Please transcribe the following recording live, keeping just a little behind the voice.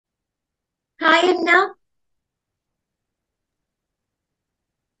Hi Anna.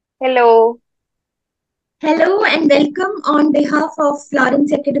 Hello, Hello and welcome on behalf of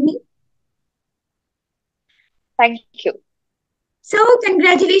Florence Academy. thank you. So,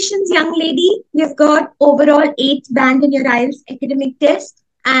 congratulations, young lady. You've got overall 8 band in your IELTS academic test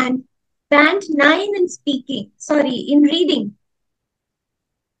and band 9 in speaking. Sorry, in reading.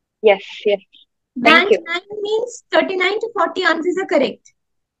 Yes, yes, thank Band you. 9 means 39 to 40 answers are correct.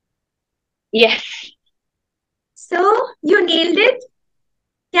 Yes, So, you nailed it.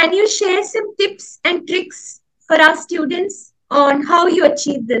 Can you share some tips and tricks for our students on how you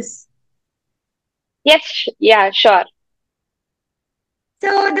achieve this? yes, yeah, sure.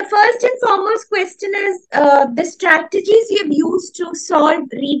 So, the first and foremost question is the strategies you've used to solve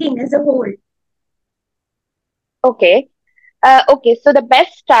reading as a whole. Okay. Okay, so the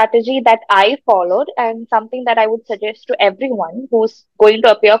best strategy that I followed and something that I would suggest to everyone who's going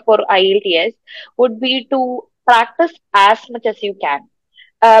to appear for IELTS would be to practice as much as you can.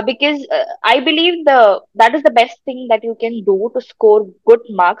 Because I believe that is the best thing that you can do to score good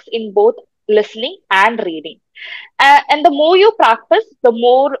marks in both listening and reading. And the more you practice, the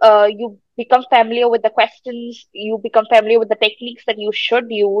more you become familiar with the questions, you become familiar with the techniques that you should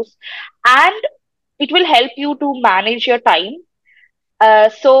use, and it will help you to manage your time.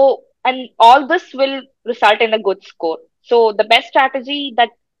 And all this will result in a good score. So, the best strategy that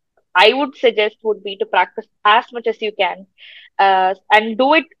I would suggest would be to practice as much as you can and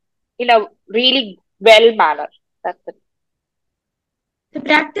do it in a really well manner. That's it. The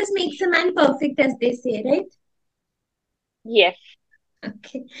practice makes a man perfect, as they say, right? Yes.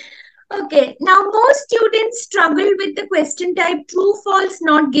 Okay. Okay. Now, most students struggle with the question type true, false,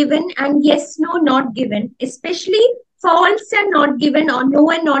 not given, and yes, no, not given, especially false and not given, or no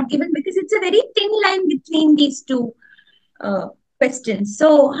and not given, because it's a very thin line between these two uh, questions.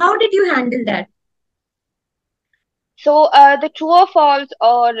 So, how did you handle that? So the true or false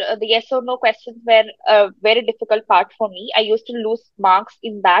or the yes or no questions were a very difficult part for me. I used to lose marks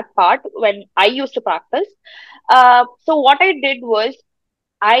in that part when I used to practice. So what I did was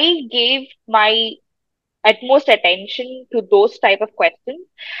I gave my utmost attention to those type of questions.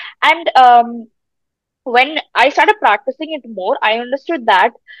 And when I started practicing it more, I understood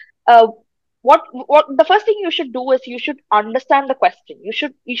that uh, what the first thing you should do is you should understand the question. You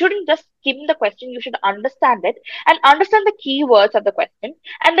shouldn't just skim the question. You should understand it and understand the keywords of the question,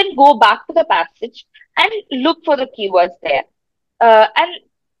 and then go back to the passage and look for the keywords there. And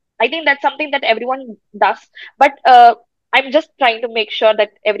I think that's something that everyone does, but I'm just trying to make sure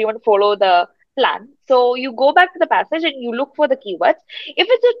that everyone follow the plan. So you go back to the passage and you look for the keywords. If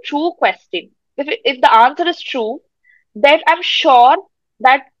it's a true question, if the answer is true, then I'm sure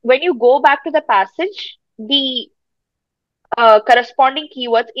that when you go back to the passage, the corresponding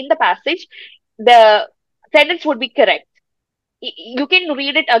keywords in the passage, the sentence would be correct. You can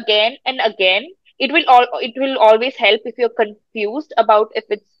read it again and again. It will always help if you're confused about if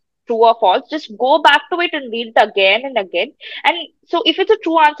it's true or false. Just go back to it and read it again and again. And so if it's a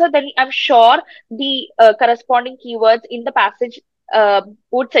true answer, then I'm sure the corresponding keywords in the passage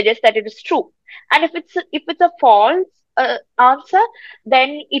would suggest that it is true. And if it's a false answer,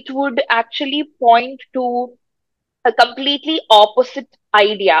 then it would actually point to a completely opposite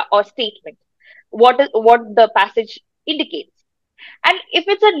idea or statement. What the passage indicates. And if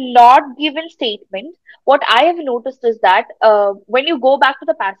it's a not given statement, what I have noticed is that when you go back to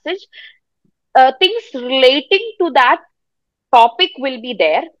the passage, things relating to that topic will be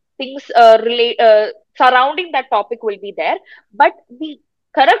there. Things surrounding that topic will be there, but the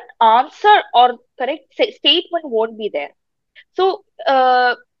correct answer or correct statement won't be there. So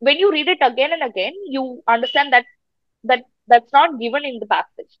when you read it again and again, you understand that's not given in the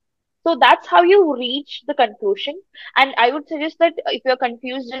passage. So that's how you reach the conclusion. And I would suggest that if you're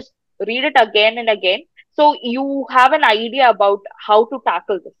confused, just read it again and again. So you have an idea about how to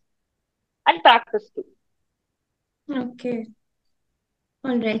tackle this and practice too. Okay.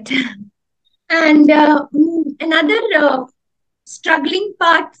 All right. And another struggling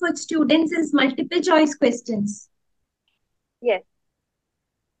part for students is multiple choice questions. Yes.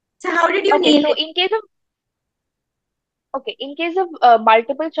 So, how did you Okay. nail So it? in case of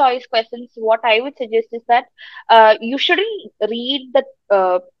multiple choice questions, what I would suggest is that you shouldn't read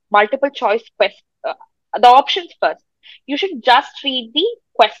the multiple choice the options first. You should just read the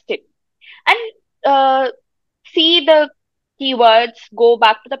question and see the keywords, go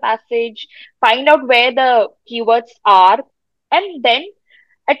back to the passage, find out where the keywords are, and then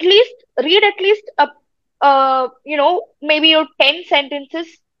at least read at least maybe your 10 sentences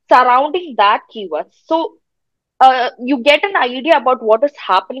surrounding that keyword. So you get an idea about what is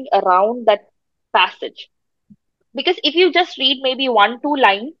happening around that passage. Because if you just read maybe one, two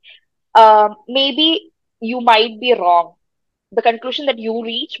line, maybe you might be wrong. The conclusion that you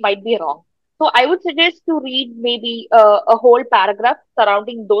reach might be wrong. So I would suggest to read maybe a whole paragraph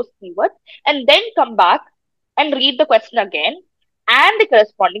surrounding those keywords and then come back and read the question again and the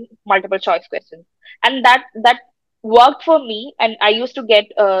corresponding multiple choice questions. And that worked for me, and I used to get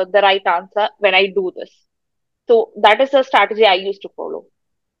the right answer when I do this. So that is a strategy I used to follow.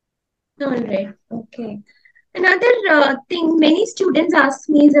 All right. Okay. Another thing many students ask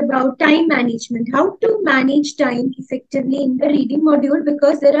me is about time management. How to manage time effectively in the reading module,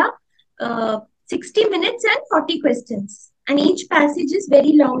 because there are 60 minutes and 40 questions, and each passage is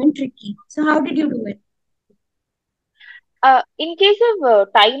very long and tricky. So, how did you do it? In case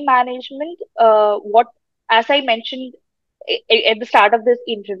of time management, what, as I mentioned at the start of this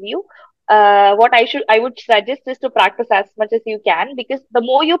interview, what I would suggest is to practice as much as you can, because the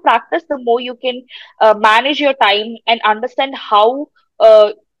more you practice, the more you can manage your time and understand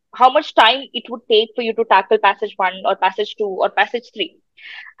uh, how much time it would take for you to tackle passage one or passage two or passage three.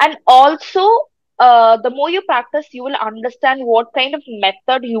 And also, the more you practice, you will understand what kind of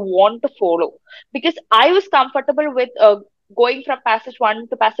method you want to follow. Because I was comfortable with going from passage one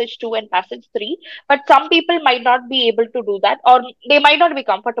to passage two and passage three, but some people might not be able to do that, or they might not be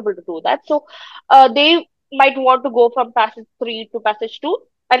comfortable to do that. So, they might want to go from passage three to passage two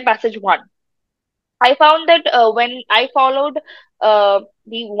and passage one. I found that when I followed the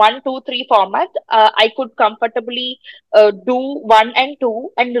one, two, three format, I could comfortably do one and two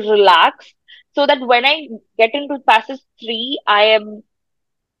and relax, so that when I get into passage three, I am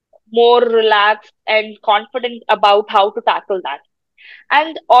more relaxed and confident about how to tackle that.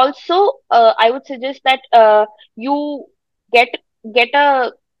 And also, I would suggest that you get get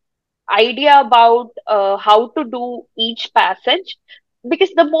a idea about how to do each passage, because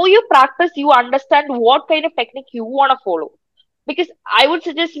the more you practice, you understand what kind of technique you want to follow. Because I would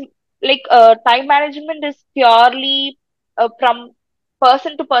suggest, like, time management is purely from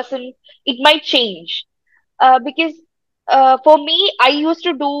person to person. It might change, because for me, I used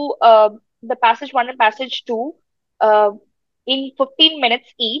to do the passage one and passage two uh, in 15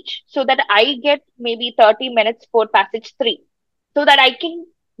 minutes each, so that I get maybe 30 minutes for passage three, so that I can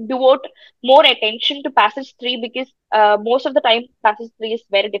devote more attention to passage three, because most of the time passage three is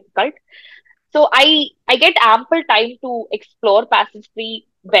very difficult. So I get ample time to explore passage three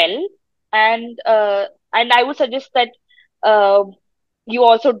well, and I would suggest that uh, you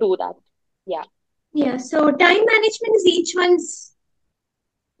also do that. Yeah. Yeah. So, time management is each one's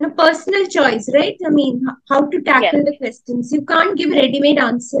personal choice, right? I mean, how to Yes. tackle the questions. You can't give ready-made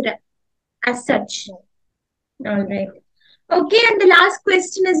answer as such. No. All right. Okay, and the last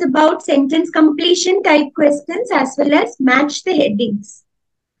question is about sentence completion type questions as well as match the headings.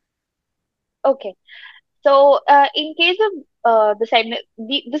 Okay. So, in case of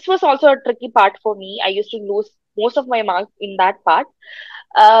this was also a tricky part for me. I used to lose most of my marks in that part.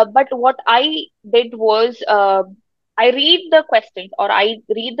 But what I did was, I read the questions, or I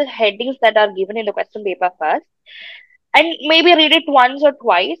read the headings that are given in the question paper first, and maybe read it once or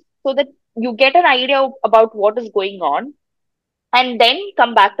twice, so that you get an idea about what is going on, and then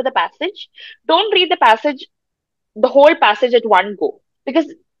come back to the passage. Don't read the whole passage at one go,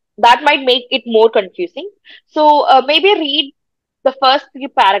 because that might make it more confusing. So maybe read the first few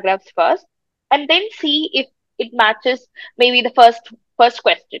paragraphs first, and then see if it matches maybe the first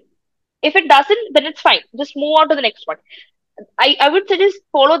question. If it doesn't, then it's fine. Just move on to the next one. I would suggest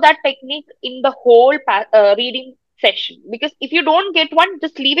follow that technique in the whole reading session, because if you don't get one,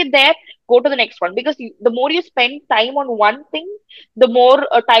 just leave it there, go to the next one, because the more you spend time on one thing, the more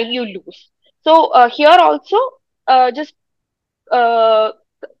time you lose. So here also, just uh,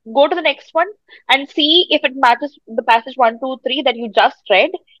 go to the next one and see if it matches the passage one, two, three that you just read.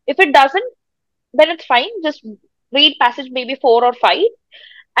 If it doesn't, then it's fine. Just read passage maybe four or five,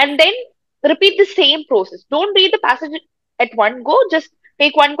 and then repeat the same process. Don't read the passage at one go. Just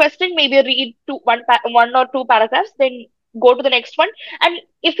take one question, maybe read one or two paragraphs, then go to the next one. And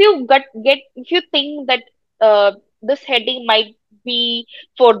if you if you think that this heading might be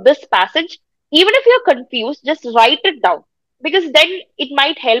for this passage, even if you're confused, just write it down, because then it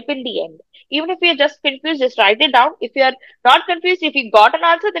might help in the end. Even if you're just confused, just write it down. If you're not confused, if you got an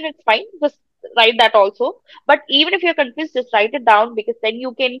answer, then it's fine. Just write that also. But even if you're confused, just write it down, because then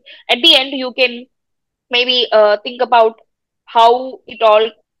you can, at the end, you can maybe think about how it all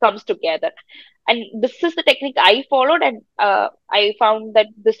comes together. And this is the technique I followed, and I found that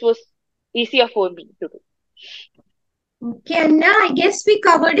this was easier for me to do. Okay, Anna, I guess we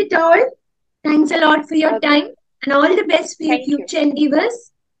covered it all. Thanks a lot for your Okay. time. And all the best for your Thank you. future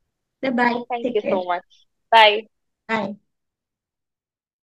endeavors. Bye bye. Thank Take you care. so much. Bye. Bye.